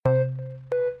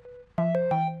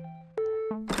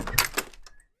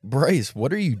Bryce,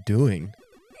 what are you doing?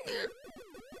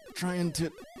 Trying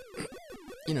to,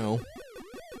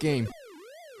 game.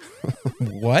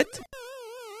 What?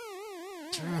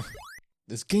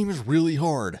 This game is really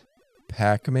hard.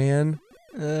 Pac-Man?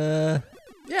 Yeah.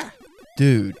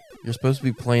 Dude, you're supposed to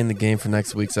be playing the game for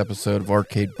next week's episode of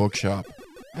Arcade Bookshop.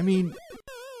 I mean,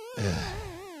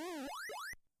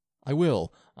 I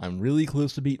will. I'm really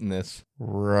close to beating this.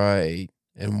 Right.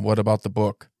 And what about the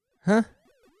book? Huh?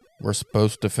 We're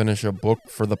supposed to finish a book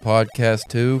for the podcast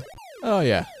too? Oh,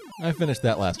 yeah. I finished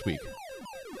that last week.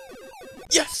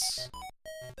 Yes!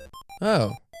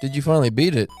 Oh, did you finally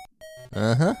beat it?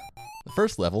 Uh-huh. The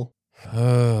first level.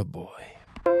 Oh, boy.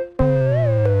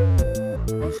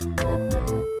 Listen up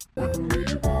now, when we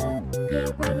leave on,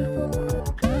 get ready for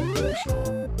Arcade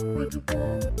Bookshop. Wake your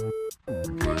phone,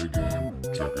 play a game,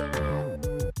 check it out.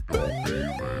 Don't be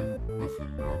late,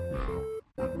 listen up now,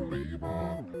 when we leave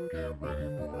on, get ready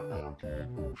for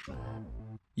Arcade Bookshop.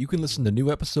 You can listen to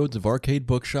new episodes of Arcade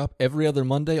Bookshop every other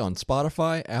Monday on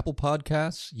Spotify, Apple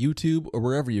Podcasts, YouTube, or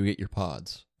wherever you get your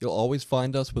pods. You'll always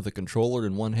find us with a controller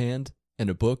in one hand and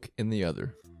a book in the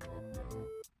other.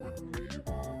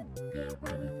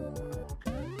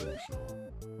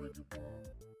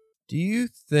 Do you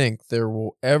think there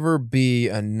will ever be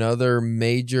another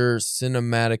major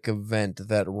cinematic event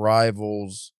that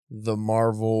rivals the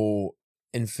Marvel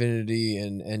Infinity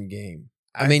and Endgame?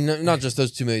 I mean, not just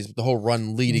those two movies, but the whole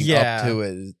run leading up to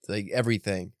it. It's like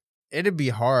everything. It'd be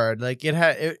hard. Like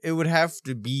it would have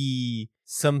to be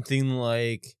something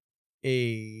like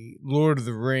a Lord of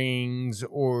the Rings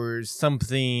or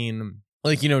something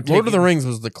like, Lord of the Rings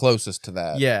was the closest to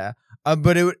that. Yeah.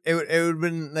 But it would have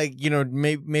been like,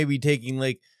 maybe taking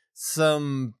like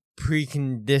some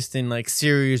preconditioned like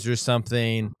series or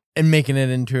something and making it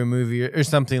into a movie or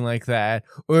something like that.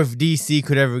 Or if DC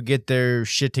could ever get their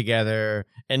shit together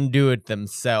and do it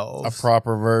themselves. A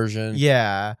proper version.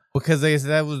 Yeah. Because like I said,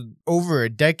 that was over a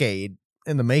decade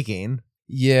in the making.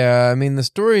 Yeah, I mean, the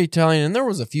storytelling, and there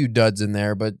was a few duds in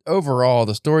there, but overall,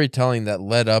 the storytelling that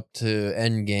led up to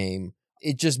Endgame,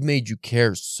 it just made you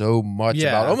care so much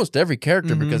about almost every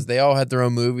character because they all had their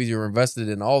own movies. You were invested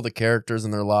in all the characters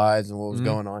and their lives and what was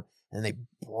going on, and they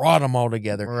brought them all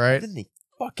together. Right. And then they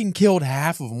fucking killed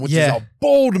half of them, which is a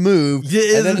bold move.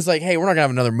 And then it's like, hey, we're not going to have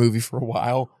another movie for a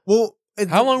while. Well,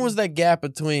 how long was that gap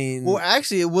between? Well,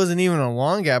 actually, it wasn't even a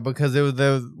long gap because it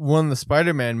was one of the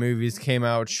Spider-Man movies came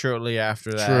out shortly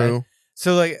after that. True.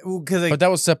 So but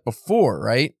that was set before,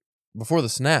 right? Before the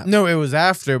snap. No, it was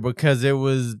after because it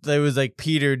was like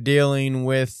Peter dealing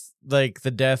with like the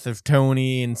death of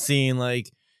Tony and seeing like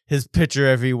his picture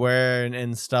everywhere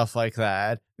and stuff like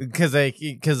that. Because that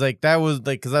was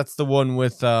like because that's the one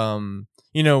with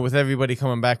with everybody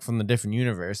coming back from the different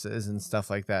universes and stuff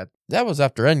like that. That was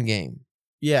after Endgame.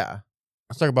 Yeah. I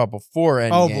was talking about before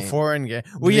Endgame. Oh, before Endgame.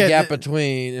 Well, the gap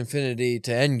between Infinity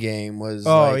to Endgame was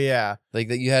like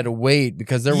that you had to wait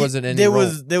because there wasn't any. There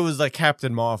was like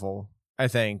Captain Marvel, I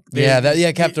think.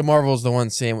 Captain Marvel is the one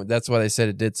saying that's why they said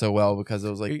it did so well because it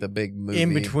was like the big movie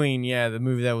in between. Yeah, the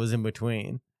movie that was in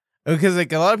between. Because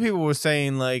like a lot of people were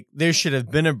saying like there should have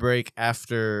been a break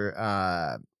after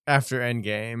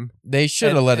Endgame. They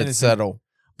should have let it settle.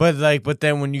 But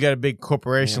then when you got a big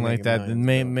corporation like that, then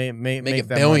make it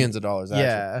that billions money. of dollars. Actually.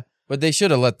 Yeah, but they should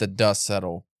have let the dust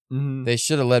settle. Mm-hmm. They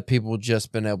should have let people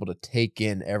just been able to take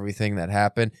in everything that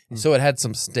happened, so it had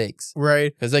some stakes,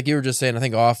 right? Because like you were just saying, I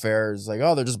think off air is like,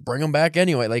 oh, they're just bring them back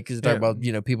anyway. Like you're talking about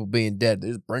people being dead, they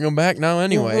just bring them back now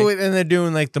anyway. Well, and they're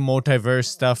doing like the multiverse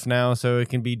stuff now, so it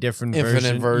can be different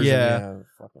infinite version. Yeah.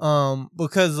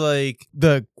 Because like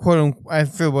the I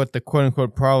feel what the quote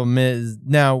unquote problem is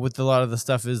now with a lot of the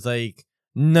stuff is like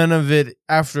none of it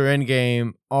after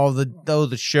Endgame, all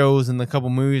the shows and the couple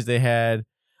movies they had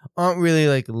aren't really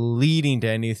like leading to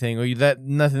anything or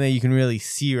nothing that you can really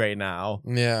see right now.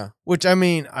 Yeah. Which I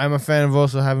mean, I'm a fan of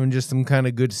also having just some kind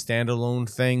of good standalone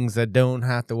things that don't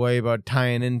have to worry about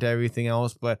tying into everything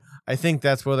else. But I think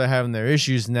that's where they're having their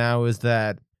issues now is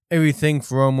that everything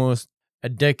for almost a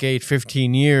decade,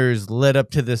 15 years led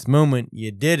up to this moment.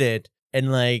 You did it.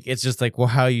 And like, it's just like, well,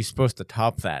 how are you supposed to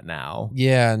top that now?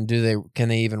 Yeah. And can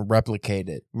they even replicate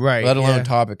it? Right. Let alone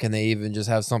top it. Can they even just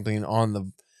have something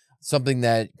something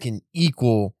that can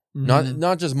equal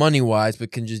not just money wise,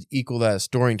 but can just equal that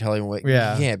storytelling way?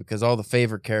 Yeah, you can't because all the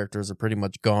favorite characters are pretty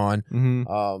much gone.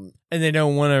 Mm-hmm. And they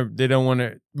don't want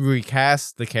to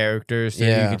recast the characters, so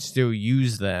you could still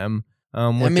use them. I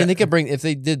mean, they could bring if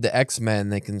they did the X-Men,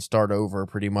 they can start over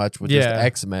pretty much with just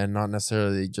X-Men, not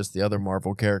necessarily just the other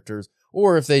Marvel characters.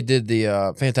 Or if they did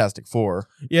the Fantastic Four.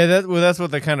 Yeah, that's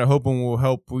what they're kind of hoping will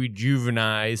help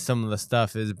rejuvenize some of the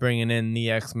stuff, is bringing in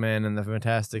the X-Men and the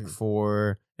Fantastic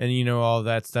Four and, you know, all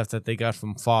that stuff that they got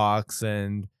from Fox,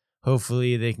 and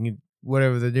hopefully they can,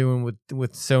 whatever they're doing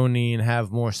with Sony, and have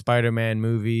more Spider-Man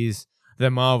movies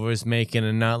that Marvel is making,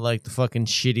 and not like the fucking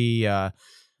shitty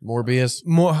Morbius.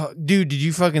 Dude, did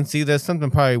you fucking see there's something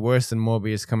probably worse than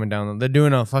Morbius coming down? They're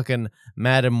doing a fucking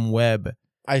Madam Web.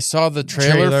 I saw the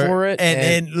trailer for it,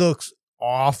 and it looks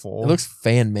awful. It looks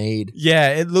fan made. Yeah,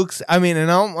 it looks. I mean,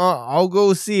 and I'll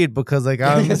go see it because like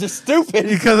I'm because it's stupid.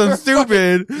 Because I'm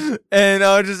stupid, and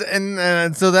I'll just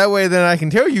and so that way then I can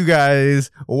tell you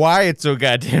guys why it's so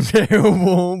goddamn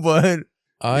terrible. But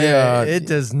it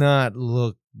does not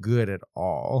look good at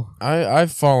all.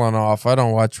 I've fallen off. I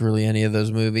don't watch really any of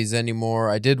those movies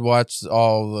anymore. I did watch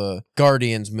all the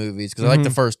Guardians movies because I like the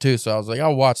first two, so I was like,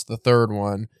 I'll watch the third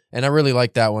one. And I really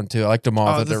liked that one too. I liked them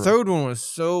all. Oh, the third one was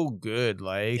so good.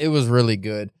 Like, it was really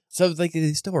good. So like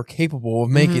they still are capable of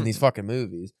making these fucking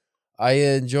movies. I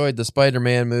enjoyed the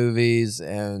Spider-Man movies,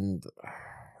 and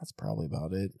that's probably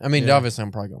about it. I mean, obviously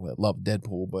I'm probably gonna love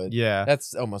Deadpool, but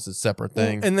that's almost a separate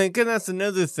thing. And then that's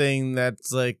another thing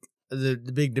that's like the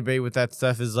big debate with that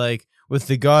stuff is like with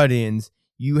the Guardians,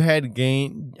 you had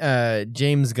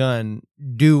James Gunn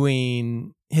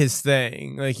doing his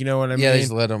thing, like, you know what I mean? Yeah, they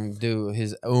just let him do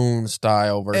his own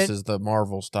style versus the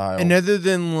Marvel style. And other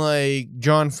than like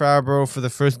Jon Favreau for the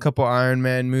first couple Iron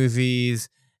Man movies,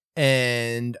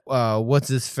 and what's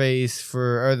his face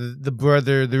for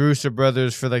the Russo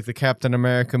brothers for like the Captain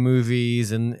America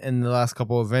movies, and the last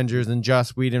couple Avengers, and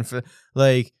Joss Whedon for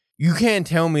like, you can't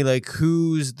tell me like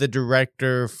who's the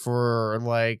director for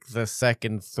like the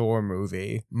second Thor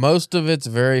movie. Most of it's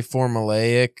very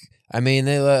formulaic. I mean,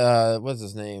 they what's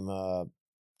his name?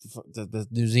 The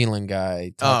New Zealand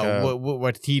guy.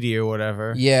 Waititi or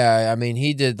whatever. Yeah, I mean,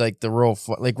 he did like the real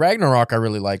like Ragnarok. I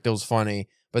really liked. It was funny,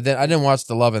 but then I didn't watch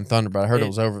the Love and Thunder. But I heard it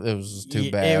was over. It was just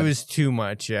too bad. It was too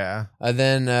much. Yeah. And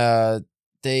then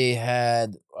they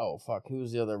had who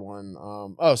was the other one?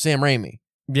 Sam Raimi.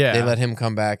 Yeah, they let him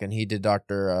come back, and he did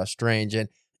Doctor Strange, and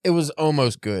it was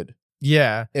almost good.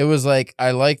 Yeah, it was like I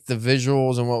liked the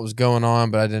visuals and what was going on,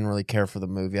 but I didn't really care for the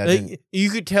movie. You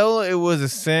could tell it was a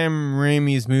Sam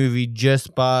Raimi's movie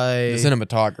just by the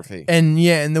cinematography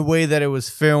and the way that it was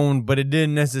filmed, but it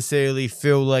didn't necessarily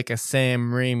feel like a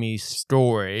Sam Raimi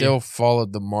story. Still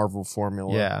followed the Marvel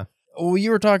formula. Yeah. Well,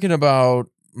 you were talking about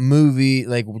movie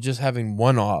like just having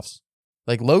one-offs.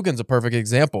 Like Logan's a perfect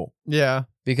example. Yeah.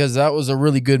 Because that was a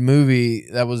really good movie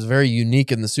that was very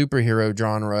unique in the superhero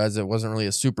genre, as it wasn't really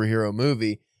a superhero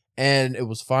movie. And it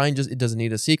was fine. Just it doesn't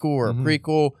need a sequel or a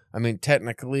prequel. I mean,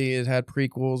 technically it had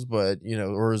prequels, but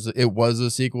it was a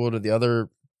sequel to the other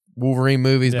Wolverine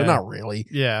movies, but not really.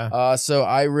 Yeah. So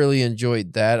I really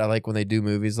enjoyed that. I like when they do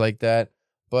movies like that.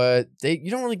 But you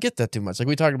don't really get that too much. Like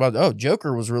we talked about,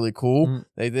 Joker was really cool.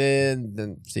 They did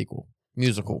then sequel.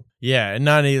 Musical. Yeah, and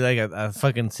not like a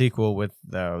fucking sequel with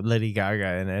Lady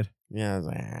Gaga in it. Yeah, I was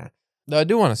like, Though I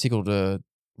do want a sequel to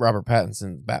Robert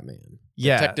Pattinson's Batman.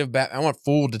 Yeah. Detective Batman. I want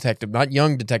full detective, not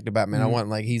young detective Batman. I want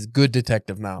like he's good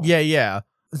detective now. Yeah.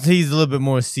 He's a little bit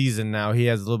more seasoned now. He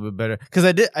has a little bit better. Because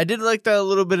I did like that a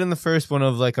little bit in the first one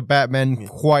of like a Batman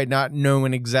quite not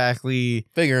knowing exactly.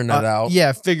 Figuring it out.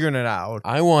 Yeah, figuring it out.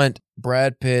 I want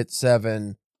Brad Pitt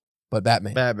 7. But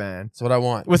Batman. That's what I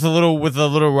want. With a little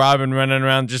Robin running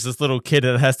around, just this little kid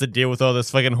that has to deal with all this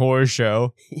fucking horror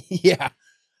show. Yeah,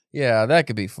 that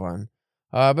could be fun.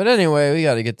 But anyway, we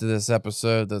got to get to this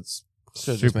episode. That's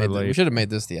super late. We should have made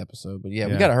this the episode, but we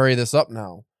got to hurry this up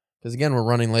now because again we're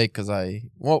running late because I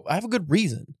have a good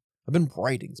reason. I've been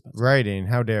writing, Spencer. Writing?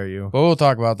 How dare you? But we'll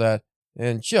talk about that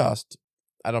in just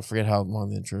I don't forget how long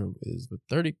the intro is, but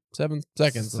 37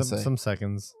 seconds. Let's say some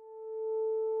seconds.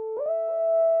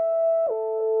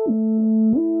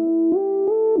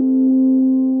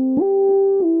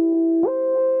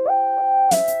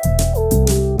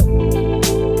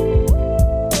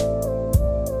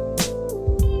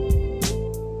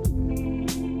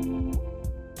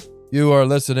 You are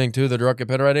listening to the Drunken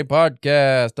Pen Writing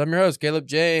Podcast. I'm your host, Caleb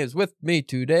James. With me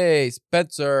today,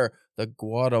 Spencer, the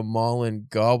Guatemalan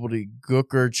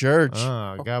Gobbledygooker Church.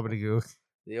 Gobbledygook.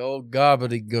 The old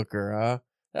Gobbledygooker, huh?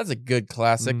 That's a good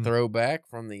classic throwback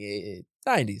from the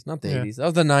 90s, not the 80s. That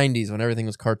was the 90s when everything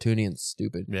was cartoony and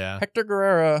stupid. Yeah. Hector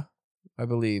Guerrero, I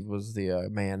believe, was the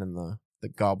man in the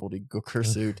Gobbledygooker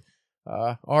suit.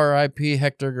 R.I.P.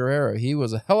 Hector Guerrero. He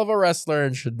was a hell of a wrestler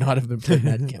and should not have been playing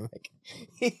that gimmick.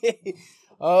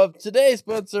 Today,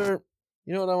 Spencer,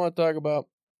 you know what I want to talk about?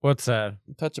 What's that?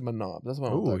 I'm touching my knob. That's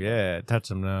what I'm Oh talking about. yeah, touch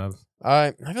some knobs.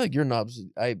 I feel like your knobs.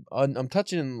 I'm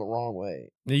touching them the wrong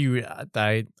way.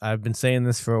 I've been saying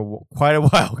this for quite a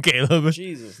while, Caleb.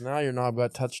 Jesus, now your knob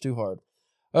got touched too hard.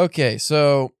 Okay,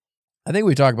 so I think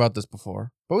we talked about this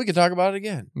before, but we could talk about it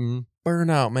again.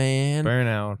 Burnout, man.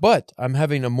 Burnout. But I'm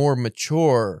having a more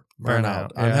mature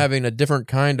burnout. I'm yeah. having a different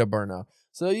kind of burnout.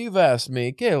 So you've asked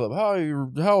me, Caleb,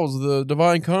 how's the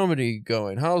Divine Comedy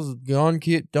going? How's Don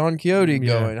Quixote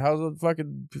going? How's the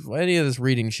fucking any of this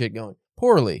reading shit going?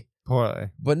 Poorly.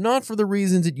 But not for the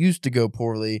reasons it used to go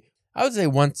poorly. I would say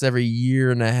once every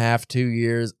year and a half, 2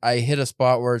 years, I hit a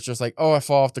spot where it's just like, oh, I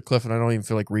fall off the cliff and I don't even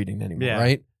feel like reading anymore,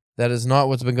 right? That is not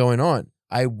what's been going on.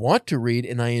 I want to read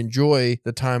and I enjoy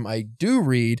the time I do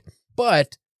read,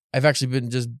 but I've actually been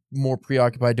just more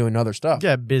preoccupied doing other stuff.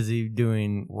 Yeah, busy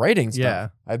doing writing stuff. Yeah.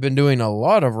 I've been doing a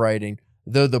lot of writing,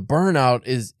 though the burnout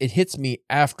it hits me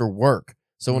after work.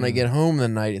 So when I get home the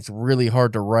night, it's really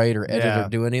hard to write or edit or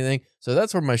do anything. So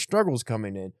that's where my struggle's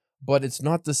coming in. But it's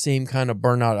not the same kind of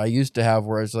burnout I used to have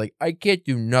where it's like, I can't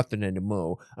do nothing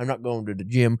anymore. I'm not going to the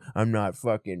gym. I'm not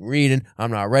fucking reading.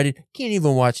 I'm not writing. Can't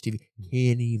even watch TV.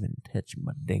 Can't even touch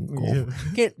my dinkle.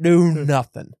 Can't do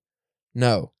nothing.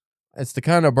 No. It's the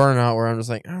kind of burnout where I'm just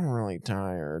like, I'm really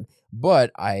tired.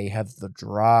 But I have the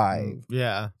drive.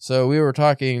 Yeah. So we were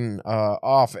talking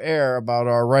off air about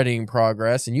our writing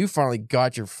progress, and you finally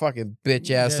got your fucking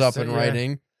bitch ass up and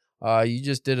writing. You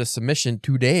just did a submission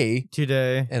today.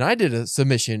 And I did a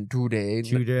submission today.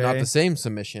 Not the same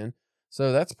submission.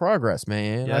 So that's progress,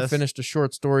 man. Yes. I finished a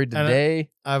short story today.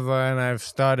 I've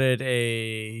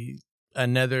started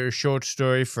another short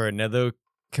story for another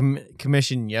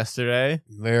commission yesterday.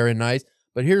 Very nice.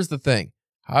 But here's the thing.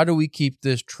 How do we keep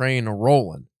this train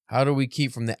rolling? How do we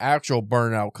keep from the actual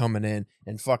burnout coming in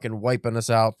and fucking wiping us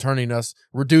out,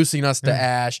 reducing us to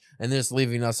ash, and just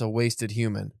leaving us a wasted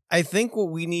human? I think what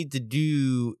we need to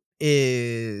do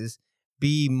is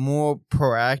be more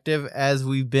proactive as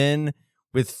we've been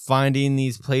with finding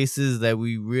these places that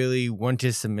we really want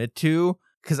to submit to.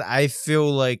 Because I feel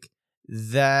like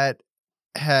that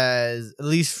has, at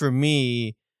least for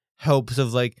me, helps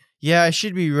of like, yeah, I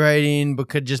should be writing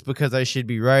because I should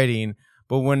be writing.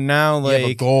 But when now,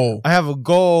 like, I have a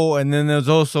goal, and then there's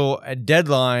also a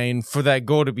deadline for that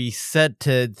goal to be set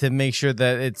to make sure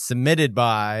that it's submitted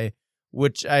by,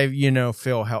 which I,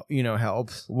 feel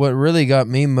helps. What really got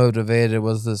me motivated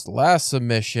was this last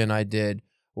submission I did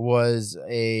was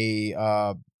it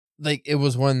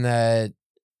was one that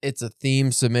it's a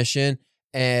theme submission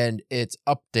and it's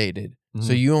updated. Mm-hmm.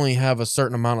 So you only have a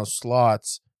certain amount of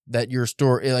slots that your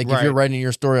story, if you're writing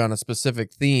your story on a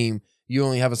specific theme, you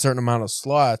only have a certain amount of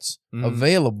slots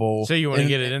available. So you want to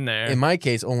get it in there. In my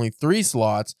case, only 3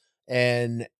 slots,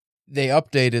 and they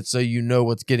update it so you know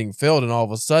what's getting filled. And all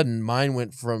of a sudden, mine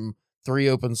went from 3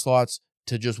 open slots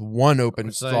to just 1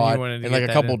 open slot in like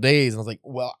a couple days. And I was like,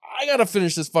 well, I got to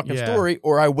finish this fucking story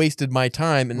or I wasted my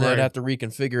time and then I'd have to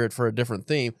reconfigure it for a different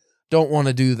theme. Don't want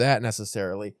to do that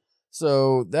necessarily.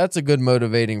 So that's a good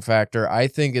motivating factor. I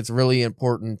think it's really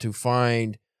important to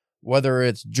find, whether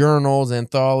it's journals,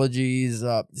 anthologies.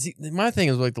 See, my thing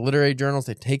is like the literary journals,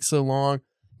 they take so long,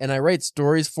 and I write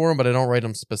stories for them, but I don't write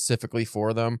them specifically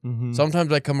for them. Mm-hmm.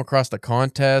 Sometimes I come across a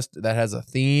contest that has a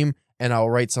theme, and I'll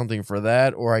write something for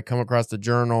that, or I come across the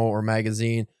journal or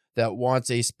magazine that wants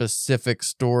a specific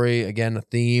story, again, a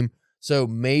theme. So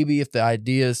maybe if the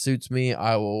idea suits me,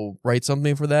 I will write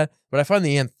something for that. But I find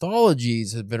the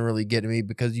anthologies have been really getting me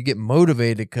because you get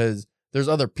motivated because there's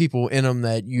other people in them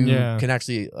that you can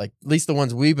actually, like, at least the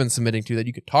ones we've been submitting to, that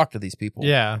you could talk to these people.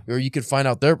 Yeah. Or you could find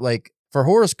out their, like, for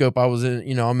Horoscope, I was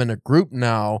in, I'm in a group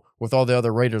now with all the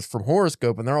other writers from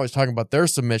Horoscope, and they're always talking about their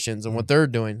submissions and what they're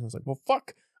doing. I was like, well,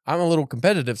 fuck, I'm a little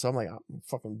competitive, so I'm like, I'm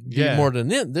fucking do more than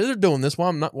them. They're doing this. Why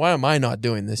am I not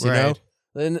doing this, you know?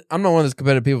 And I'm not one of those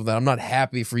competitive people that I'm not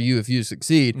happy for you if you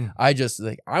succeed. I just,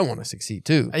 like, I want to succeed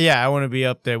too. Yeah, I want to be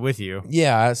up there with you.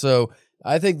 Yeah, so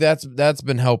I think that's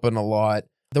been helping a lot.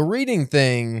 The reading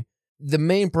thing, the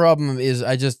main problem is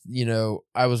I just,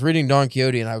 I was reading Don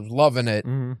Quixote and I was loving it.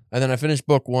 Mm-hmm. And then I finished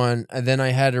book 1 and then I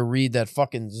had to read that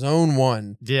fucking Zone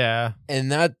 1. Yeah. And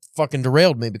that fucking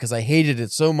derailed me because I hated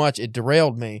it so much. It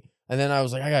derailed me. And then I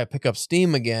was like, I got to pick up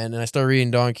steam again. And I started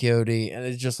reading Don Quixote and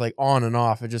it's just like on and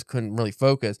off. I just couldn't really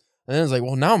focus. And then I was like,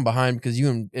 well, now I'm behind because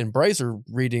you and Bryce are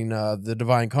reading the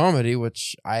Divine Comedy,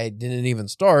 which I didn't even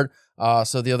start.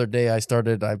 So the other day I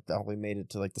only made it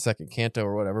to like the 2nd canto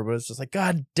or whatever, but it's just like,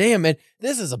 God damn it,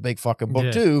 this is a big fucking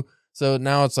book too. So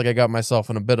now it's like I got myself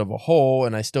in a bit of a hole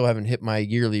and I still haven't hit my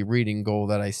yearly reading goal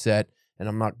that I set. and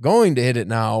I'm not going to hit it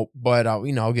now, but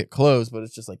I'll get close. But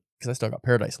it's just like, because I still got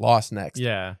Paradise Lost next.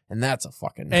 Yeah. And that's a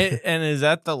fucking... And is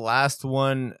that the last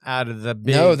one out of the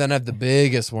big... No, then I have the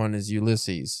biggest one is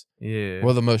Ulysses. Yeah.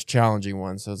 Well, the most challenging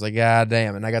one. So it's like, God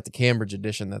damn. And I got the Cambridge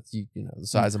edition that's, the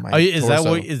size of my is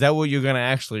torso. that what you're going to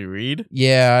actually read?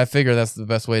 Yeah, I figure that's the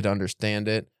best way to understand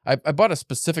it. I bought a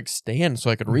specific stand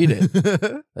so I could read it.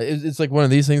 It's like one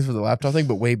of these things for the laptop thing,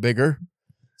 but way bigger.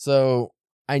 So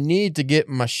I need to get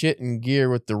my shit in gear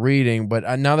with the reading, but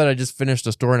now that I just finished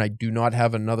a story and I do not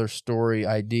have another story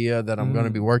idea that I'm going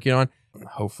to be working on,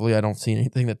 hopefully I don't see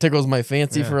anything that tickles my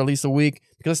fancy for at least a week,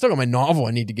 because I still got my novel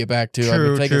I need to get back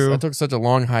to. I took such a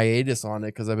long hiatus on it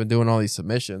because I've been doing all these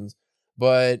submissions,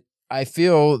 but I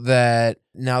feel that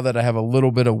now that I have a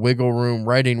little bit of wiggle room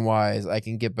writing wise, I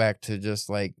can get back to just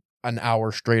like an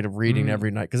hour straight of reading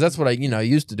every night, because that's what I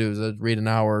used to do, is I'd read an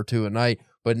hour or two a night.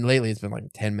 But lately it's been like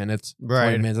 10 minutes,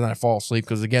 20 minutes, and then I fall asleep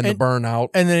because, again, the burnout.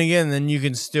 And then you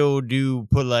can still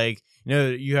put like,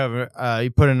 you have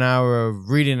you put an hour of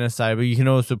reading aside, but you can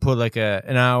also put like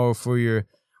an hour for your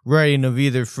writing of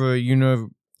either for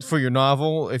your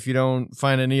novel, if you don't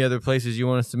find any other places you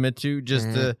want to submit to, just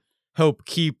to help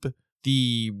keep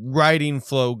the writing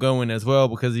flow going as well,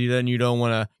 because then you don't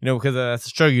want to, because that's a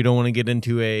struggle. You don't want to get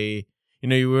into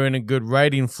you were in a good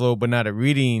writing flow, but not a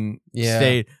reading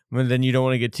state. But then you don't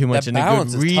want to get too much into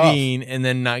good reading and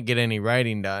then not get any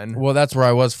writing done. Well, that's where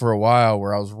I was for a while,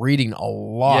 where I was reading a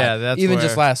lot. Yeah, that's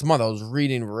just last month, I was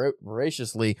reading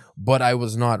voraciously, but I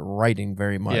was not writing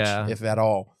very much, if at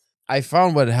all. I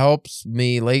found what helps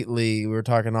me lately, we were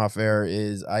talking off air,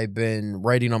 is I've been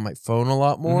writing on my phone a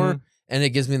lot more. And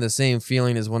it gives me the same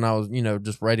feeling as when I was,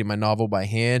 just writing my novel by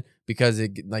hand, because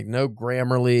it like no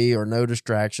Grammarly or no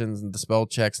distractions, and the spell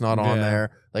check's not on there.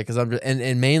 Like, because I'm just,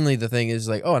 and mainly the thing is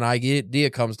like, an idea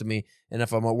comes to me, and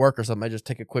if I'm at work or something, I just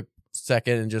take a quick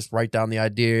second and just write down the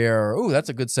idea, or that's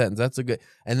a good sentence,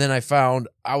 and then I found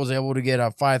I was able to get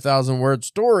a 5,000 word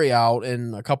story out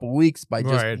in a couple weeks by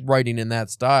just writing in that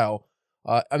style.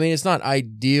 I mean, it's not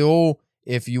ideal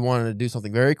if you wanted to do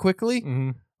something very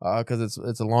quickly. Because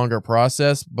it's a longer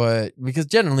process, but because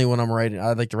generally when I'm writing,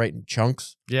 I like to write in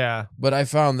chunks. Yeah. But I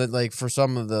found that like for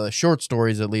some of the short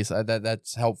stories, at least,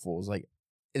 that's helpful. It's like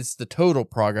it's the total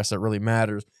progress that really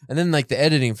matters, and then like the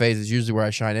editing phase is usually where I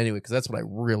shine anyway, because that's what I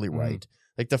really write.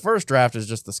 Like the first draft is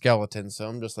just the skeleton, so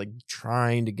I'm just like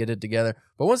trying to get it together.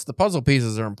 But once the puzzle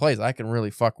pieces are in place, I can really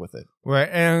fuck with it. Right,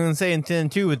 and I'm gonna say, and then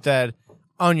too with that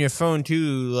on your phone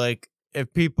too, like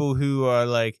if people who are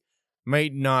like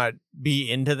might not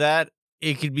be into that,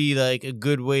 it could be like a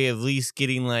good way of at least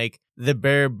getting like the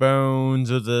bare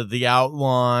bones or the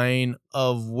outline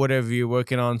of whatever you're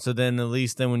working on. So then at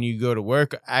least then when you go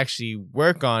to actually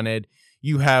work on it,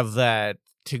 you have that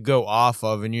to go off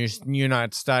of, and you're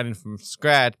not starting from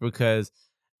scratch, because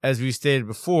as we stated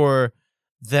before,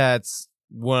 that's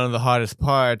one of the hardest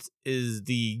parts is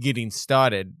the getting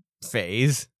started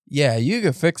phase. Yeah, you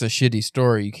can fix a shitty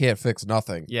story. You can't fix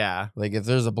nothing. Yeah. Like, if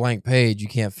there's a blank page, you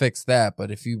can't fix that.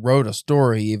 But if you wrote a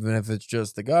story, even if it's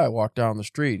just the guy walked down the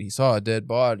street, he saw a dead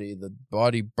body, the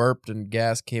body burped and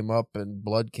gas came up and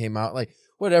blood came out, like,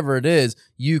 whatever it is,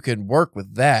 you can work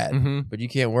with that. But you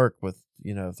can't work with,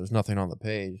 if there's nothing on the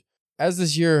page. As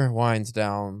this year winds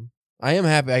down, I am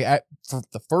happy. I for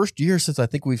the first year since I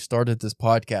think we've started this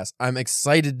podcast, I'm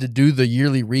excited to do the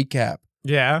yearly recap.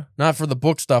 Yeah. Not for the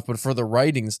book stuff, but for the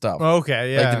writing stuff.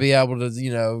 Okay, yeah. Like to be able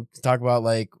to, talk about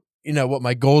like, what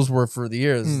my goals were for the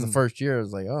year. This is the first year. I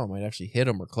was like, I might actually hit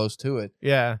them or close to it.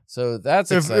 Yeah. So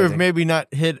that's exciting. Or maybe not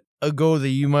hit a goal that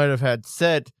you might have had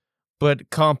set, but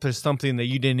accomplish something that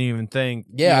you didn't even think.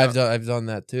 Yeah, I've done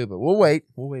that too, but we'll wait.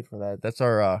 We'll wait for that. That's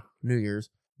our New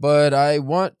Year's. But I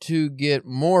want to get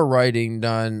more writing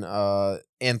done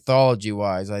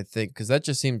anthology-wise, I think, because that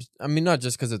just seems, not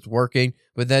just because it's working,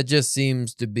 but that just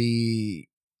seems to be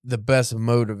the best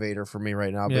motivator for me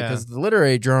right now, because the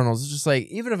literary journals, it's just like,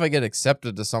 even if I get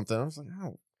accepted to something, I was like,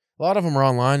 a lot of them are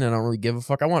online and I don't really give a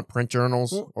fuck. I want print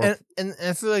journals. And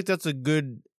I feel like that's a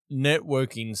good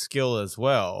networking skill as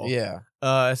well. Yeah.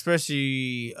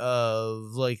 Especially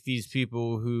of like these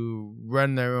people who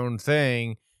run their own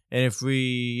thing. And if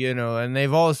we, and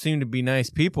they've all seemed to be nice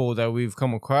people that we've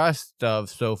come across stuff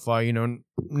so far,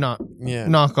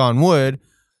 knock on wood.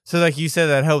 So like you said,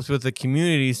 that helps with the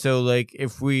community. So like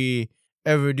if we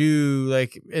ever do,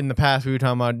 like in the past, we were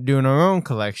talking about doing our own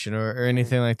collection or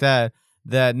anything like that,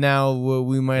 that now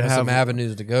we might have some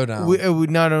avenues to go down. We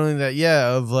not only that,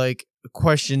 of like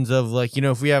questions of like,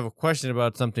 if we have a question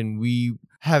about something, we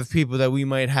have people that we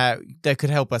might have that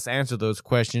could help us answer those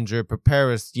questions or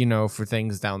prepare us, for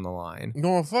things down the line.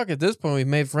 No, fuck, at this point, we've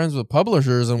made friends with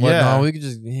publishers and whatnot. We could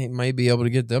just might be able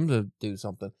to get them to do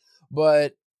something.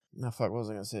 But, no, fuck, what was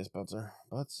I going to say, Spencer?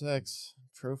 Butt sex,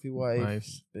 trophy wife,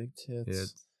 big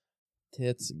tits.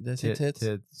 Tits. Did I say tits?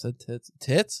 Tits. Said tits.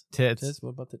 Tits? Tits. What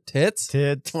about the tits?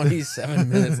 Tits. 27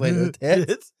 minutes later.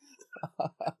 Tits.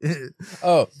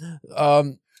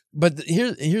 But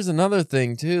here's another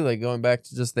thing too, like going back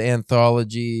to just the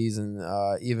anthologies and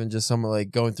even just some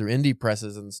like going through indie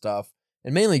presses and stuff.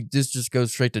 And mainly this just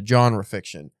goes straight to genre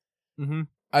fiction. Mm-hmm.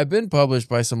 I've been published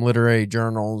by some literary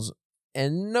journals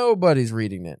and nobody's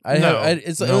reading it.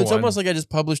 It's almost like I just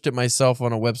published it myself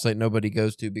on a website nobody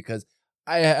goes to because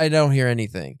I don't hear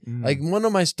anything. Mm. Like one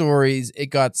of my stories, it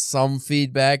got some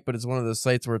feedback, but it's one of those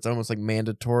sites where it's almost like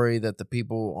mandatory that the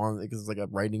people on, because it's like a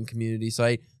writing community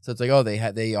site. So it's like, oh,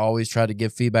 they always try to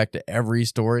give feedback to every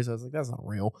story. So I was like, that's not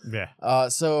real. Yeah.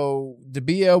 So to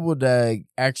be able to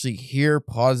actually hear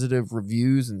positive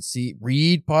reviews and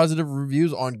read positive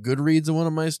reviews on Goodreads of one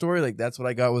of my stories, like that's what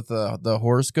I got with the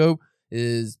horoscope,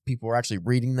 is people were actually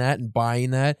reading that and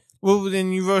buying that. Well,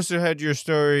 then you've also had your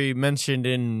story mentioned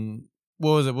in,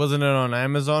 what was it? Wasn't it on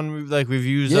Amazon? Like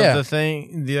reviews of the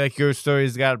thing? Like your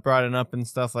stories got brought up and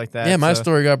stuff like that. Yeah, my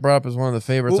story got brought up as one of the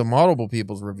favorites of multiple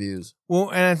people's reviews.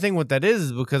 Well, and I think what that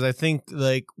is because I think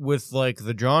like with like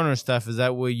the genre stuff, is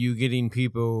that where you getting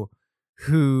people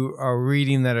who are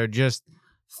reading that are just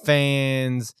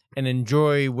fans and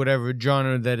enjoy whatever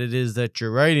genre that it is that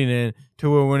you're writing in, to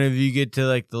where whenever you get to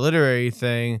like the literary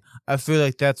thing, I feel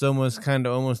like that's almost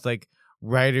like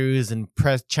writers and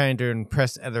trying to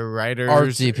impress other writers,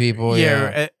 artsy people,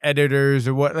 editors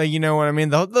or what, like, you know what I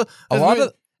mean?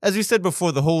 As we said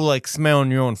before, the whole like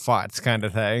smelling your own farts kind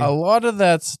of thing. A lot of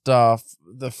that stuff,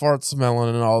 the fart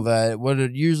smelling and all that, what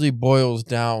it usually boils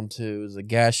down to is a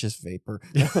gaseous vapor.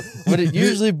 What it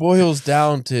usually boils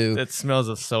down to, that smells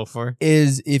of sulfur,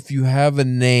 is if you have a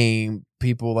name,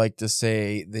 people like to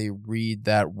say they read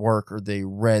that work or they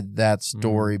read that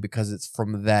story because it's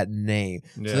from that name.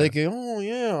 Yeah. So they go, oh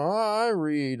yeah, I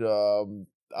read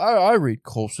I read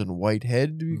Colson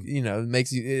Whitehead. You know, it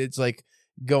makes you, it's like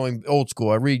going old school.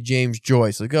 I read James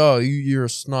Joyce. Like, oh, you're a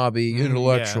snobby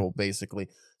intellectual, basically.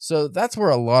 So that's where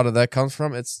a lot of that comes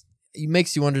from. It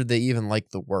makes you wonder if they even like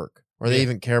the work. Or they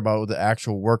even care about the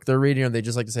actual work they're reading, or they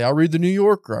just like to say, I'll read the New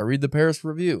Yorker, I'll read the Paris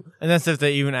Review. And that's if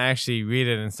they even actually read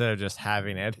it instead of just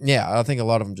having it. Yeah, I think a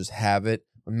lot of them just have it,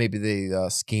 or maybe they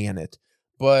scan it.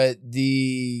 But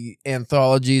the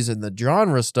anthologies and the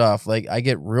genre stuff, like I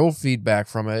get real feedback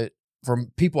from it,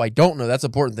 from people I don't know. That's an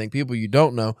important thing, people you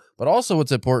don't know. But also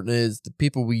what's important is the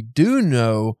people we do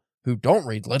know who don't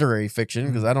read literary fiction,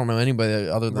 because I don't know anybody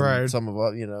other than some of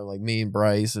us, you know, like me and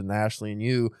Bryce and Ashley and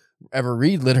you, ever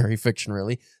read literary fiction,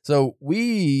 really. So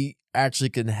we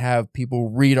actually can have people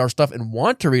read our stuff and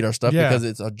want to read our stuff because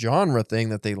it's a genre thing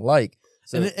that they like.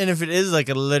 So, and if it is like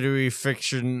a literary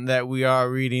fiction that we are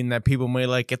reading that people may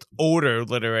like, it's older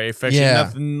literary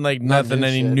fiction, nothing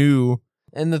any new.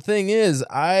 And the thing is,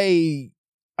 I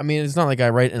mean, it's not like I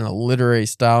write in a literary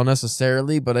style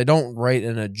necessarily, but I don't write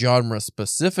in a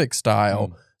genre-specific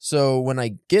style. So when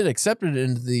I get accepted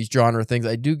into these genre things,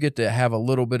 I do get to have a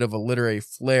little bit of a literary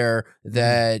flair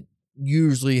that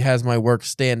usually has my work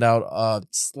stand out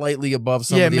slightly above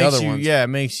some of the other ones. Yeah, it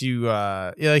makes you,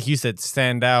 like you said,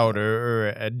 stand out or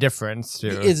a difference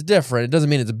too. It's different. It doesn't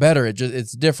mean it's better.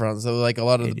 It's different. So like a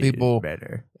lot of the people...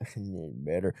 better.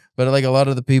 But like a lot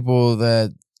of the people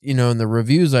that, you know, in the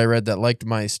reviews I read that liked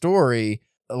my story,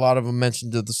 a lot of them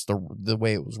mentioned the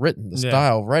way it was written, the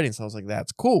style of writing. So I was like,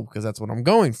 that's cool because that's what I'm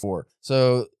going for.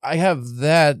 So I have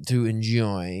that to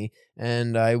enjoy.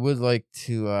 And I would like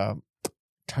to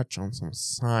touch on some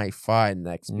sci-fi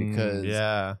next because,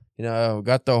 you know,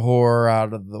 got the horror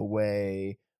out of the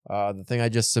way. The thing I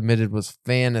just submitted was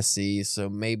fantasy. So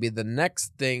maybe the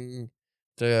next thing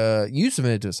you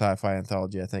submitted to a sci-fi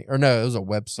anthology, I think. Or no, it was a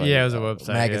website. Yeah, it was a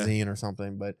website. Magazine or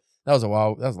something. But that was a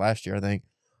while. That was last year, I think.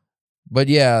 But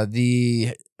yeah,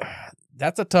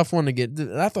 that's a tough one to get.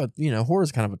 I thought, you know, horror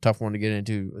is kind of a tough one to get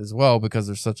into as well because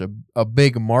there's such a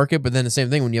big market. But then the same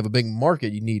thing, when you have a big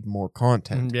market, you need more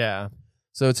content. Yeah.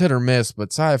 So it's hit or miss.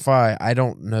 But sci-fi, I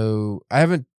don't know. I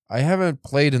haven't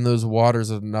played in those waters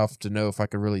enough to know if I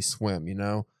could really swim. You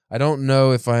know, I don't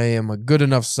know if I am a good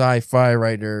enough sci-fi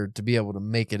writer to be able to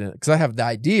make it in, because I have the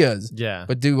ideas. Yeah.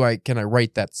 But can I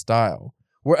write that style?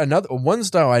 Where one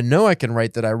style I know I can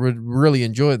write that I would really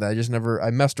enjoy that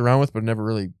I messed around with but never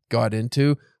really got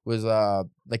into was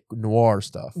like noir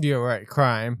stuff. Yeah, right.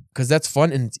 Crime. Because that's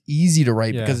fun and it's easy to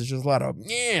write because it's just a lot of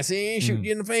shoot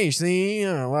you in the face, see,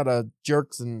 a lot of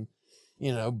jerks and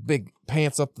big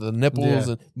pants up to the nipples.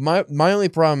 Yeah. And my only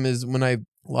problem is when a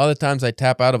lot of the times I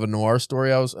tap out of a noir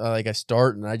story, I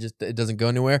start and it doesn't go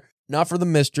anywhere. Not for the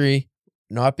mystery,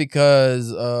 not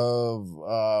because of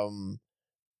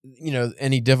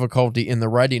any difficulty in the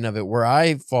writing of it. Where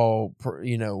I fall,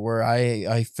 where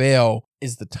I fail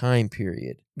is the time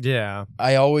period. Yeah.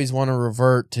 I always want to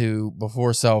revert to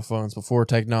before cell phones, before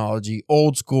technology,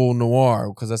 old school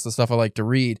noir, because that's the stuff I like to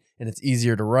read, and it's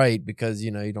easier to write because,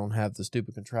 you don't have the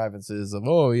stupid contrivances of,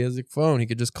 he has a phone, he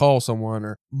could just call someone,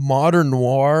 or modern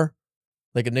noir,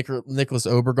 like a Nicholas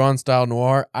Obregon style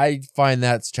noir. I find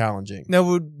that's challenging.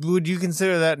 Now, would you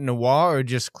consider that noir or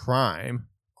just crime?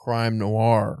 Crime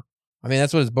noir. I mean,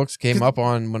 that's what his books came up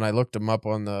on when I looked him up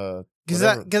on the... Because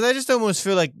I just almost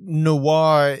feel like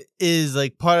noir is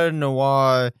like part of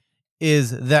noir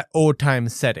is that old time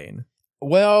setting.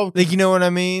 Well, like, you know what I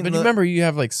mean? But remember, you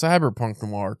have like cyberpunk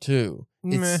noir too.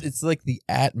 It's like the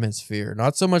atmosphere,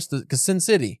 not so much because Sin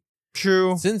City.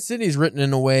 True. Sin City is written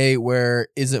in a way where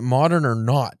is it modern or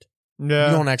not? Yeah.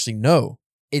 You don't actually know.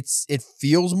 It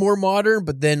feels more modern,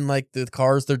 but then like the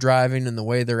cars they're driving and the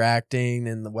way they're acting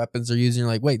and the weapons they're using, you're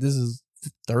like, wait, this is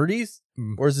 30s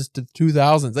or is this the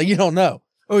 2000s? Like, you don't know.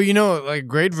 Oh, like a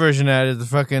great version of that is the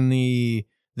fucking the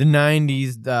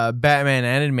 90s Batman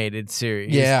animated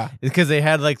series. Yeah, it's because they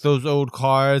had like those old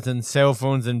cars and cell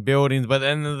phones and buildings, but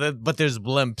there's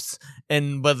blimps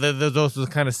but there's also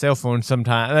kind of cell phones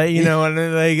sometimes.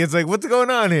 And like it's like, what's going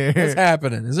on here? What's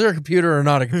happening? Is there a computer or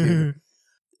not a computer?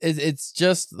 It's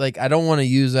just like I don't want to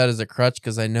use that as a crutch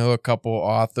because I know a couple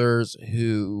authors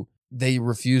who they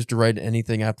refuse to write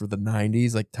anything after the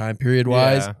 90s, like time period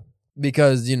wise,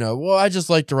 because, I just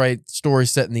like to write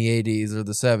stories set in the 80s or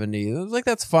the 70s. I was like,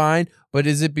 that's fine. But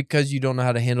is it because you don't know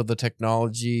how to handle the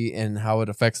technology and how it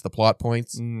affects the plot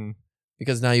points?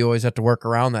 Because now you always have to work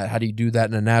around that. How do you do that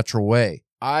in a natural way?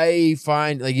 I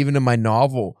find, like, even in my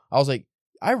novel, I was like,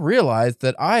 I realized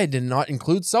that I did not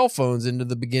include cell phones into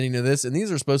the beginning of this, and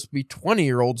these are supposed to be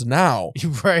 20-year-olds now.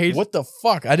 Right. What the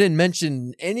fuck? I didn't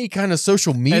mention any kind of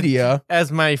social media.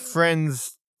 As my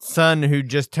friend's son who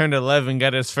just turned 11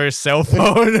 got his first cell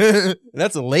phone.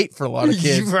 That's late for a lot of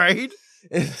kids. Right.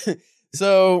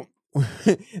 So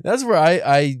that's where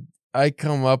I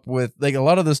come up with, like, a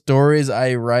lot of the stories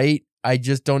I write, I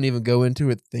just don't even go into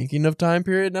it thinking of time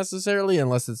period necessarily,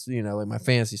 unless it's, like my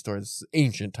fantasy stories,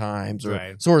 ancient times,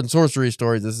 or sword and sorcery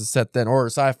stories. This is set then, or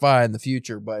sci-fi in the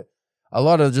future. But a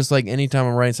lot of just like anytime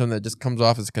I'm writing something that just comes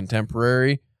off as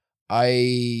contemporary,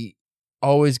 I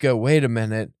always go, wait a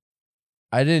minute.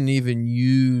 I didn't even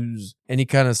use any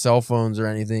kind of cell phones or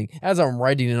anything as I'm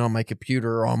writing it on my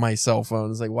computer or on my cell phone.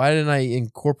 It's like, why didn't I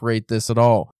incorporate this at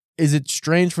all? Is it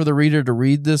strange for the reader to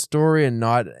read this story and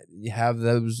not have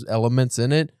those elements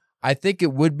in it? I think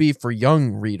it would be for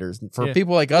young readers. For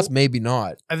people like us, maybe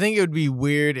not. I think it would be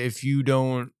weird if you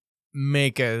don't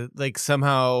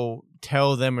somehow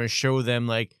tell them or show them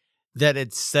like that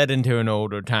it's set into an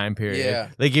older time period. Yeah.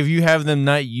 Like if you have them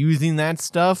not using that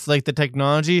stuff, like the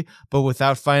technology, but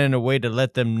without finding a way to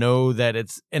let them know that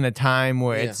it's in a time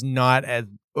where it's not as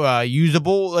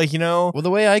usable, Well, the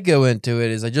way I go into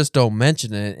it is I just don't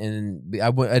mention it, and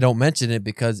I don't mention it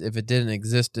because if it didn't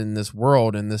exist in this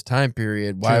world in this time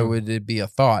period, why would it be a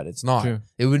thought? It's not. True.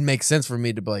 It would make sense for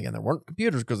me to be like, and there weren't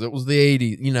computers because it was the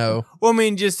 80s, Well, I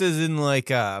mean, just as in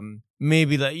like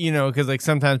maybe like because like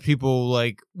sometimes people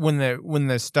like when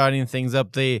they're starting things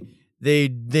up, they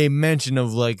mention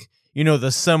of like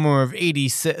the summer of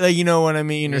 86, you know what I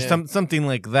mean, or something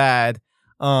like that.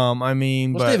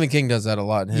 Stephen King does that a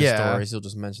lot in his stories. He'll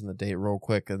just mention the date real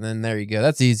quick, and then there you go.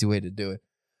 That's the easy way to do it.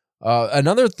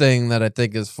 Another thing that I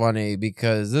think is funny,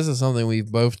 because this is something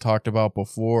we've both talked about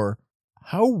before.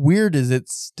 How weird is it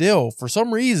still, for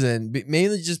some reason,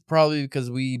 mainly just probably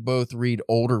because we both read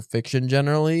older fiction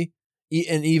generally,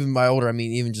 and even by older, I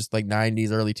mean even just like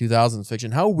 90s, early 2000s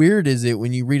fiction. How weird is it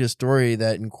when you read a story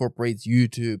that incorporates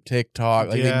YouTube, TikTok,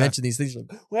 like they mention these things, like,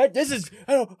 what? This is,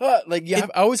 I don't, I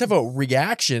always have a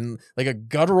reaction, like a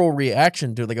guttural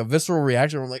reaction to it, like a visceral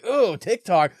reaction. Where I'm like, oh,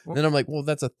 TikTok. And then I'm like, well,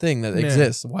 that's a thing that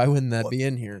exists. Why wouldn't that be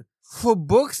in here? For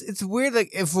books, it's weird.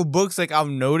 Like, if for books, like, I'll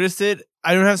notice it.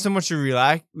 I don't have so much a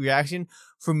reaction.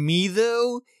 For me,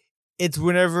 though, it's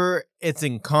whenever it's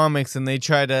in comics and they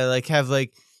try to, like, have,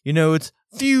 like, it's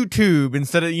FewTube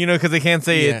instead of, because they can't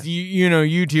say it's,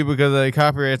 YouTube because of the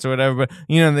copyrights or whatever. But,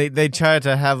 they try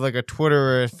to have, like, a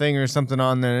Twitter or a thing or something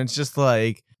on there. And it's just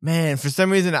like, man, for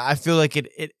some reason, I feel like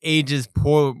it ages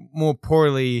more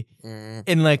poorly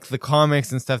in, like, the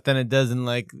comics and stuff than it does in,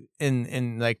 like,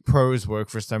 in like, prose work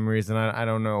for some reason. I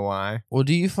don't know why. Well,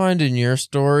 do you find in your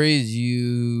stories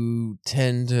you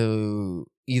tend to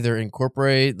either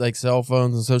incorporate like cell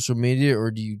phones and social media,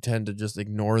 or do you tend to just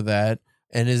ignore that?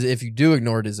 And if you do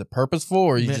ignore it, is it purposeful,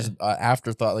 or you just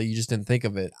afterthought, like you just didn't think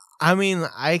of it? I mean,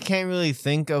 I can't really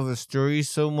think of a story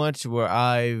so much where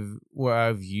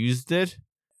I've used it,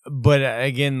 but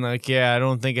again, like I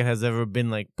don't think it has ever been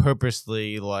like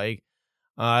purposely like.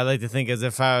 I like to think as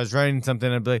if I was writing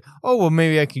something, I'd be like, oh well,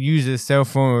 maybe I could use this cell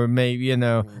phone, or maybe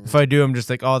if I do, I'm just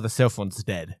like, oh, the cell phone's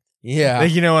dead. Yeah,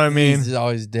 like, you know what I mean? He's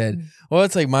always dead. Well,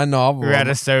 it's like my novel. Or out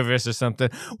of service or something.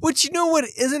 Which, you know what,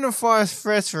 isn't a far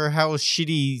fetch for how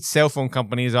shitty cell phone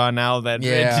companies are now that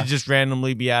to just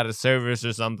randomly be out of service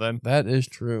or something. That is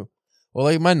true. Well,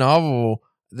 like my novel,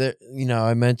 that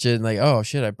I mentioned like, oh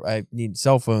shit, I need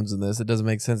cell phones in this. It doesn't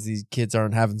make sense. These kids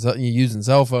aren't using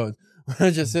cell phones.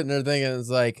 I'm just sitting there thinking, it's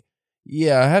like,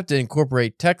 yeah, I have to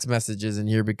incorporate text messages in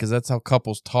here because that's how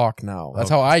couples talk now.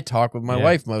 That's how I talk with my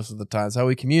wife most of the time. That's how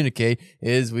we communicate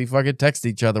is we fucking text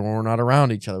each other when we're not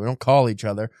around each other. We don't call each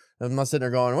other. I'm not sitting there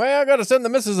going, well, I got to send the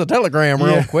missus a telegram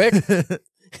real quick.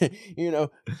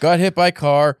 Got hit by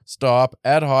car, stop.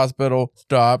 At hospital,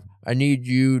 stop. I need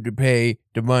you to pay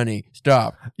the money.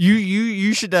 Stop.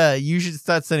 You should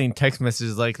start sending text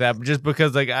messages like that, just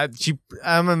because like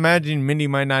I'm imagining Mindy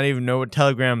might not even know what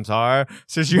telegrams are,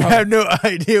 so she have no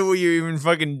idea what you're even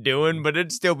fucking doing, but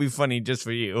it'd still be funny just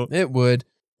for you. It would.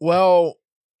 Well,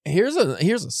 here's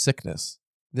a sickness.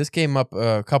 This came up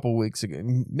a couple weeks ago.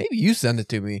 Maybe you sent it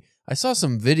to me. I saw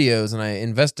some videos and I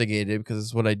investigated because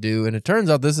it's what I do, and it turns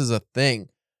out this is a thing.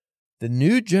 The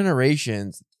new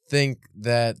generations think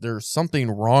that there's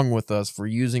something wrong with us for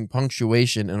using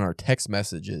punctuation in our text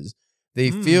messages.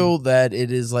 They feel that it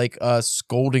is like us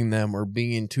scolding them or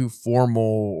being too formal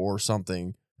or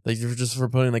something. Like just for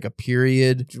putting like a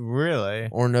period. Really?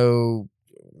 Or no,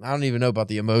 I don't even know about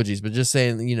the emojis, but just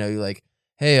saying, like,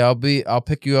 hey, I'll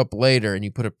pick you up later, and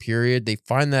you put a period. They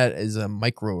find that as a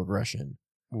microaggression.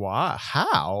 What?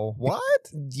 How? What?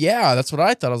 Yeah, that's what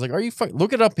I thought. I was like, are you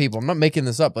look it up, people. I'm not making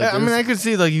this up. Like, I mean, I could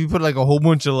see like you put like a whole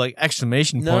bunch of like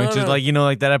exclamation points, just like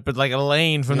like that, like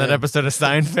Elaine from that episode of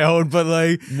Seinfeld, but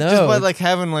like just by like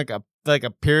having like a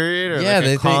period or like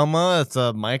a comma, it's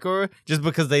a micro, just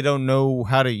because they don't know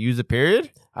how to use a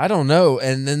period. I don't know.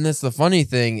 And then that's the funny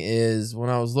thing is when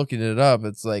I was looking it up,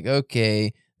 it's like,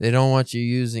 okay, they don't want you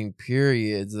using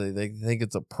periods. They think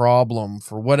it's a problem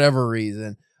for whatever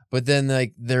reason. But then,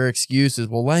 like, their excuse is,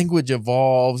 well, language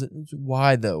evolves.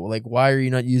 Why, though? Like, why are you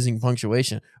not using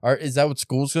punctuation? Is that what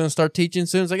school's going to start teaching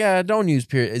soon? It's like, don't use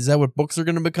period. Is that what books are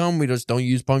going to become? We just don't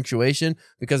use punctuation?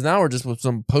 Because now we're just with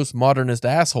some postmodernist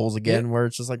assholes again, where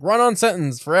it's just like, run-on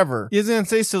sentence forever. I was going to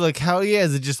say, so, like,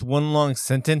 is it just one long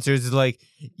sentence, or is it, like,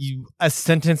 a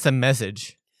sentence, a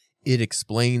message? It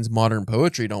explains modern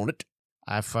poetry, don't it?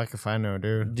 Fuck if I know,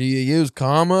 dude. Do you use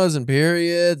commas and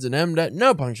periods and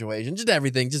no punctuation, just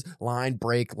everything, just line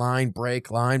break,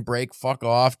 fuck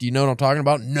off. Do you know what I'm talking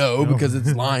about? No, because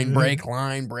it's line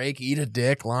break, eat a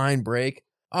dick, line break.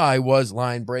 I was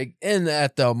line break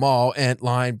at the mall and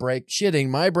line break, shitting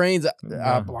my brains,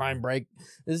 line break.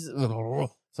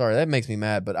 Sorry, that makes me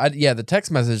mad. But the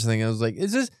text message thing, I was like,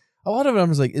 is this, a lot of it I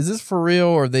was like, is this for real,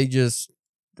 or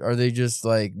are they just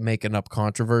like making up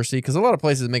controversy? Because a lot of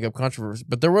places make up controversy,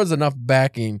 but there was enough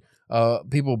backing,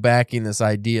 people backing this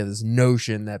idea, this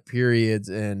notion that periods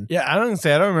and I don't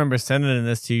remember sending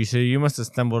this to you, so you must have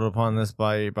stumbled upon this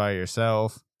by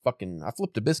yourself. I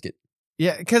flipped a biscuit.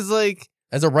 Yeah, because like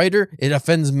as a writer, it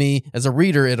offends me. As a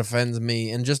reader, it offends me,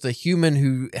 and just a human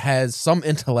who has some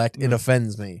intellect, it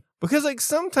offends me. Because, like,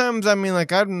 sometimes, I mean,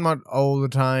 like, I'm not all the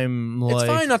time, like... It's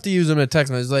fine not to use them in a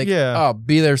text message. It's like,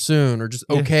 be there soon, or just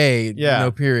okay,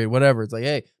 no period, whatever. It's like,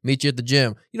 hey, meet you at the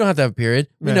gym. You don't have to have a period.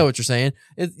 We know what you're saying.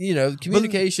 It's,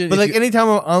 communication... But like,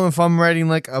 anytime if I'm writing,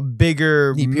 like, a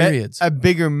bigger... a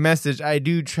bigger message, I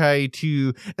do try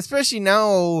to... Especially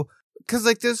now, because,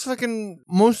 like, there's fucking...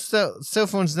 Most cell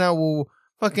phones now will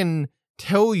fucking...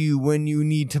 tell you when you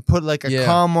need to put like a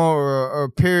comma or a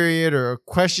period or a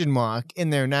question mark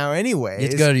in there now anyway.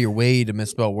 It's go to your way to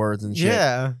misspell words and shit.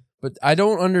 Yeah. But I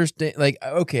don't understand, like,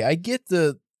 okay, I get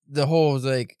the whole,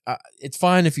 like, it's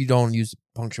fine if you don't use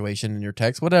punctuation in your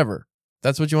text, whatever.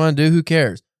 That's what you want to do, who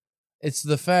cares? It's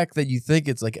the fact that you think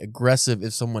it's, like, aggressive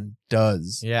if someone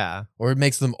does. Yeah. Or it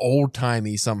makes them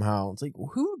old-timey somehow. It's like,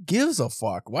 who gives a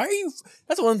fuck? Why are you...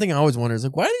 That's one thing I always wonder is,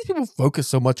 like, why do these people focus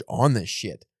so much on this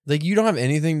shit? Like, you don't have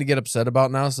anything to get upset about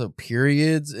now, so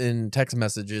periods and text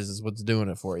messages is what's doing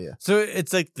it for you. So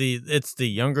it's like it's the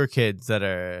younger kids that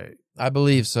are... I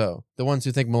believe so. The ones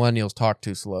who think millennials talk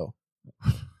too slow.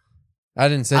 I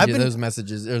didn't send you those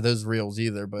messages or those reels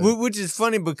either, but... Which is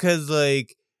funny because,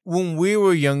 like, when we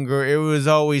were younger, it was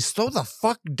always slow the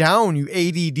fuck down, you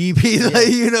ADDP. Like,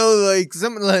 you know, like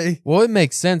something like. Well, it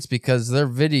makes sense because their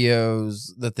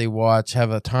videos that they watch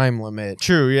have a time limit.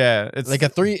 True, yeah. It's Like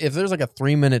if there's like a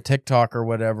 3-minute TikTok or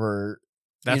whatever.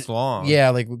 that's long. Yeah,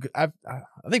 like I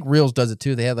think Reels does it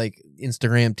too. They have like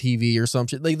Instagram TV or some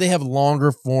shit. Like they have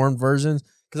longer form versions.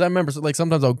 Because I remember, like,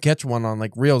 sometimes I'll catch one on,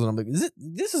 like, Reels, and I'm like,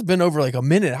 this has been over, like, a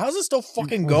minute. How's it still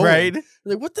fucking going? Right?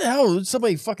 Like, what the hell? Did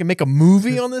somebody fucking make a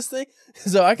movie on this thing?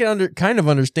 So I can kind of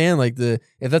understand, like, if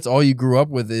that's all you grew up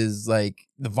with is, like,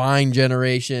 the Vine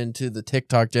generation to the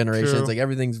TikTok generation. True. It's like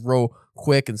everything's real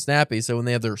quick and snappy. So when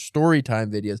they have their story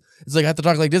time videos, it's like I have to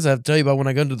talk like this. I have to tell you about when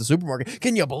I go into the supermarket.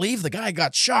 Can you believe the guy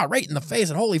got shot right in the face?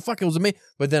 And holy fuck, it was amazing.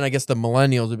 But then I guess the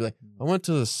millennials would be like, I went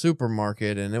to the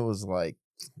supermarket and it was, like,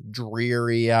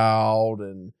 dreary out,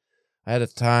 and I had a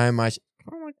time I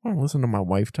want to listen to my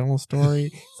wife tell a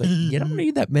story. It's like, you don't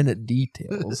need that minute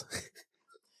details.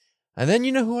 And then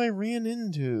you know who I ran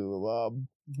into?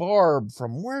 Barb.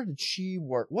 From where did she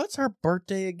work? What's her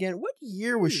birthday again? What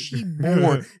year was she born?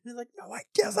 And he's like, no, I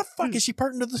guess the fuck is she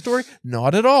part into the story?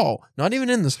 Not at all. Not even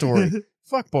in the story.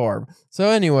 Fuck Barb. So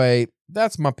anyway,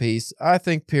 that's my piece. I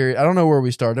think period. I don't know where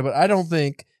we started, but I don't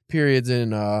think periods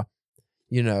in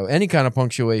any kind of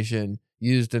punctuation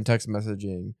used in text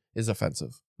messaging is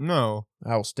offensive. No.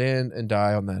 I will stand and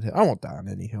die on that hill. I won't die on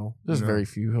any hill. There's No. very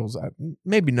few hills.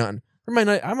 Maybe none.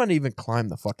 I might even climb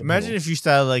the fucking Imagine hill. if you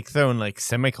started, like, throwing, like,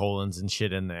 semicolons and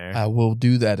shit in there. I will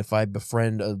do that if I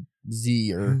befriend a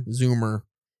Z or Zoomer.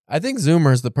 I think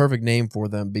Zoomer is the perfect name for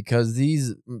them because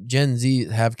these Gen Z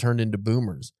have turned into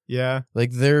boomers. Yeah.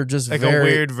 Like they're just Like very,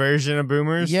 a weird version of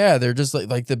boomers. Yeah, they're just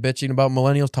like the bitching about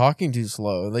millennials talking too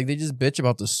slow. Like they just bitch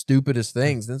about the stupidest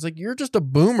things. And it's like you're just a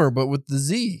boomer, but with the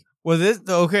Z. Well,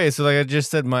 so like I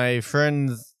just said, my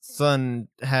friend's son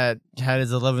had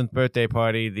his 11th birthday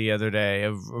party the other day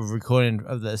of recording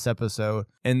of this episode.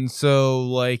 And so,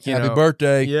 like, Happy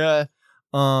birthday. Yeah.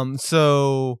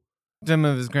 So some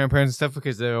of his grandparents and stuff,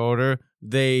 because they're older,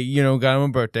 they, got him a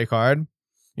birthday card,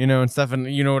 and stuff, and,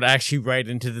 would actually write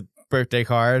into the birthday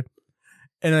card.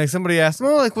 And, like, somebody asked him,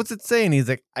 oh, like, what's it say? And he's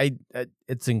like,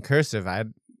 it's in cursive. I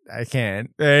can't.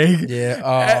 Like,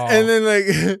 Yeah. And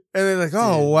then like,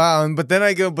 oh, wow. But then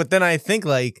I think,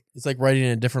 like, It's like writing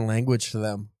in a different language to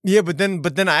them. yeah, but then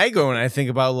I go and I think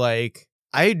about, like,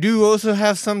 I do also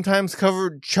have sometimes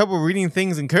trouble reading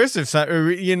things in cursive,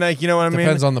 you know what I mean?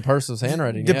 Depends on the person's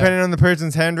handwriting. Depending on the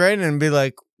person's handwriting, and be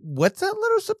like, what's that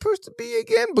letter supposed to be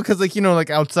again? Because, like, like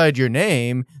outside your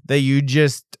name that you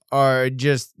gets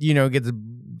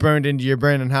burned into your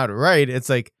brain on how to write. It's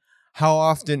like, how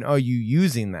often are you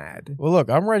using that? Well, look,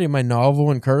 I'm writing my novel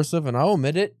in cursive, and I'll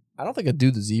admit it. I don't think I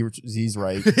do the Z's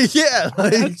right. Yeah, I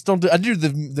like, just don't do. I do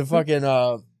the fucking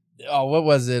what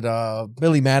was it?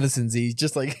 Billy Madison Z.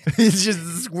 Just like it's just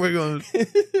a squiggle.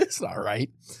 it's not right.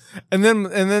 And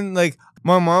then like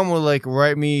my mom would like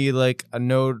write me like a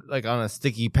note like on a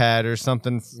sticky pad or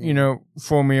something,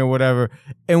 for me or whatever,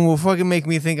 and will fucking make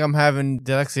me think I'm having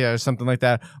dyslexia or something like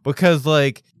that because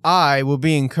like I will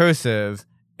be in cursive.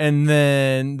 And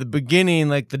then the beginning,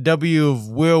 like the W of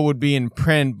will would be in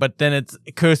print, but then it's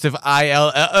cursive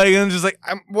IL. I'm just like,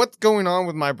 what's going on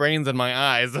with my brains and my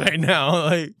eyes right now?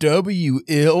 Like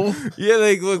W-ill. yeah,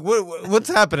 like what's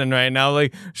happening right now?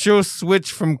 Like she'll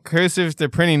switch from cursive to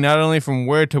printing, not only from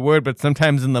word to word, but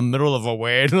sometimes in the middle of a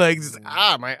word. Like just,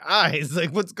 my eyes.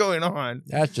 Like what's going on?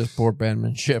 That's just poor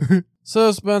penmanship.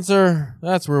 So Spencer,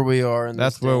 that's where we are.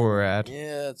 That's where we're at.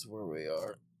 Yeah, that's where we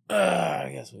are. I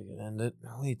guess we can end it.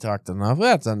 We talked enough.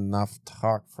 That's enough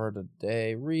talk for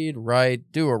today. Read,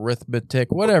 write, do arithmetic,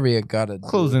 whatever you gotta do.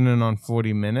 Closing in on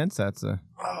 40 minutes. That's a.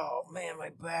 Oh man,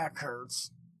 my back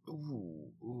hurts.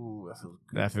 Ooh, that feels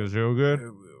good. That feels real good.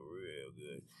 Real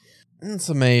good. In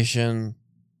summation,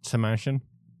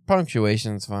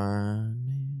 punctuation's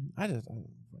fine. I don't fucking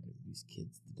these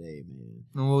kids today, man.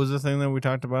 And what was the thing that we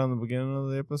talked about in the beginning of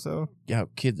the episode? Yeah,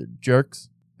 kids are jerks.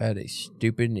 They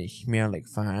stupid and they smell like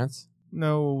farts.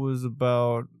 No, it was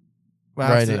about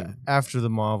Writing. after the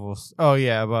Marvels. Oh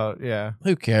yeah,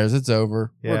 Who cares? It's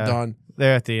over. We're Yeah. done.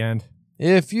 they're at the end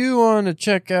If you want to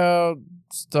check out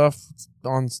stuff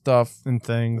and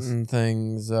things.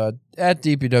 at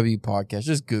DPW Podcast,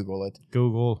 just Google it.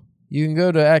 Google. You can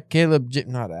go to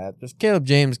just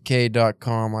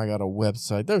CalebJamesK.com. I got a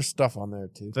website. There's stuff on there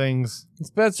too. Things.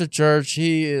 Spencer Church, I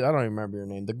don't even remember your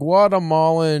name. The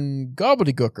Guatemalan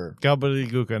gobbledygooker.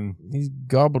 Gobbledygookin. He's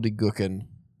gobbledygooking.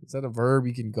 Is that a verb?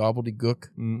 You can gobbledygook?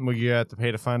 Well, you have to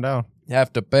pay to find out. You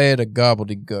have to pay to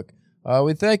gobbledygook.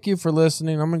 We thank you for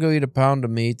listening. I'm going to go eat a pound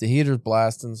of meat. The heater's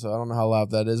blasting, so I don't know how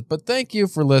loud that is. But thank you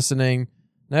for listening.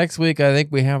 Next week, I think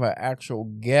we have an actual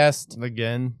guest.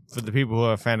 Again, for the people who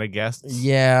are a fan of guests.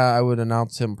 Yeah, I would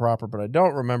announce him proper, but I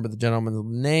don't remember the gentleman's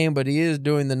name, but he is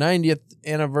doing the 90th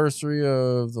anniversary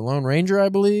of The Lone Ranger, I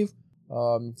believe.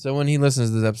 So when he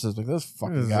listens to this episode, he's like, those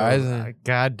fucking guys.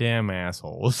 Goddamn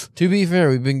assholes. To be fair,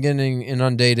 we've been getting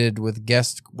inundated with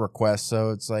guest requests, so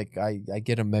it's like I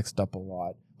get them mixed up a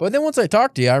lot. But then once I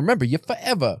talk to you, I remember you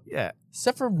forever. Yeah.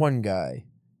 Except for one guy.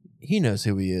 He knows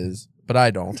who he is, but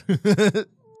I don't.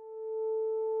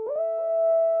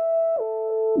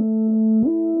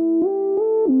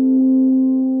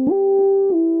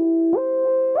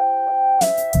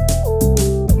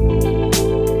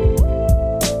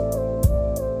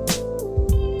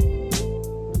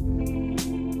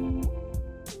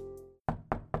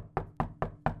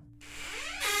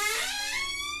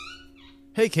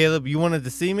 Hey, Caleb, you wanted to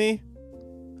see me?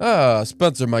 Ah,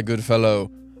 Spencer, my good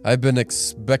fellow. I've been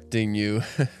expecting you.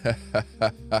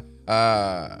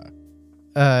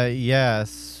 Yeah,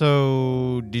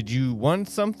 so did you want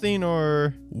something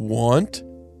or Want?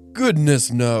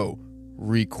 Goodness no.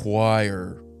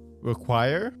 Require.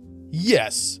 require?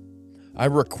 Yes. I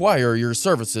require your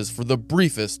services for the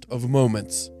briefest of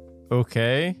moments.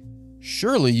 Okay.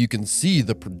 Surely you can see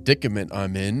the predicament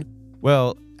I'm in.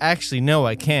 Well, actually, no,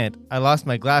 I can't. I lost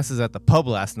my glasses at the pub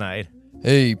last night.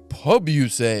 A pub, you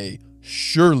say?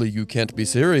 Surely you can't be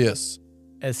serious.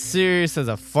 As serious as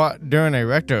a fought during a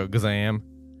rectal exam.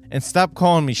 And stop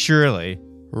calling me Shirley.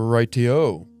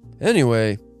 Rightio.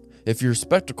 Anyway, if your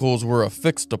spectacles were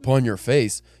affixed upon your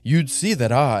face, you'd see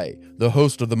that I, the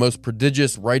host of the most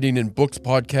prodigious writing and books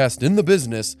podcast in the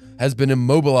business, has been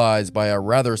immobilized by a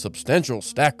rather substantial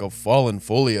stack of fallen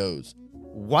folios.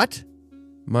 What?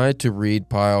 My to-read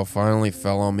pile finally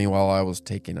fell on me while I was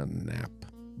taking a nap.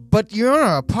 But you're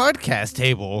on a podcast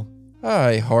table.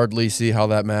 I hardly see how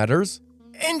that matters.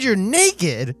 And you're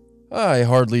naked. I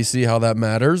hardly see how that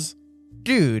matters.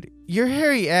 Dude, your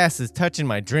hairy ass is touching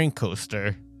my drink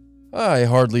coaster. I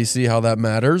hardly see how that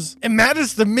matters. It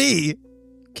matters to me.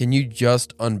 Can you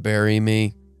just unbury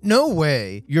me? No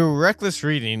way. Your reckless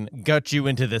reading got you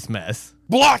into this mess.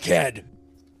 Blockhead!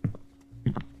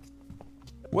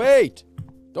 Wait!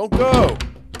 Don't go!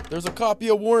 There's a copy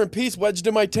of War and Peace wedged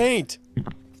in my taint.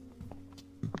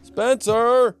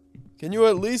 Spencer! Can you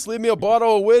at least leave me a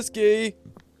bottle of whiskey?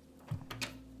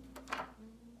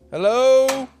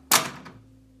 Hello?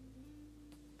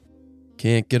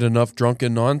 Can't get enough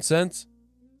drunken nonsense?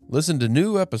 Listen to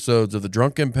new episodes of the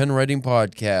Drunken Pen Writing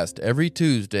Podcast every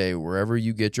Tuesday wherever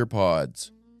you get your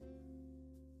pods.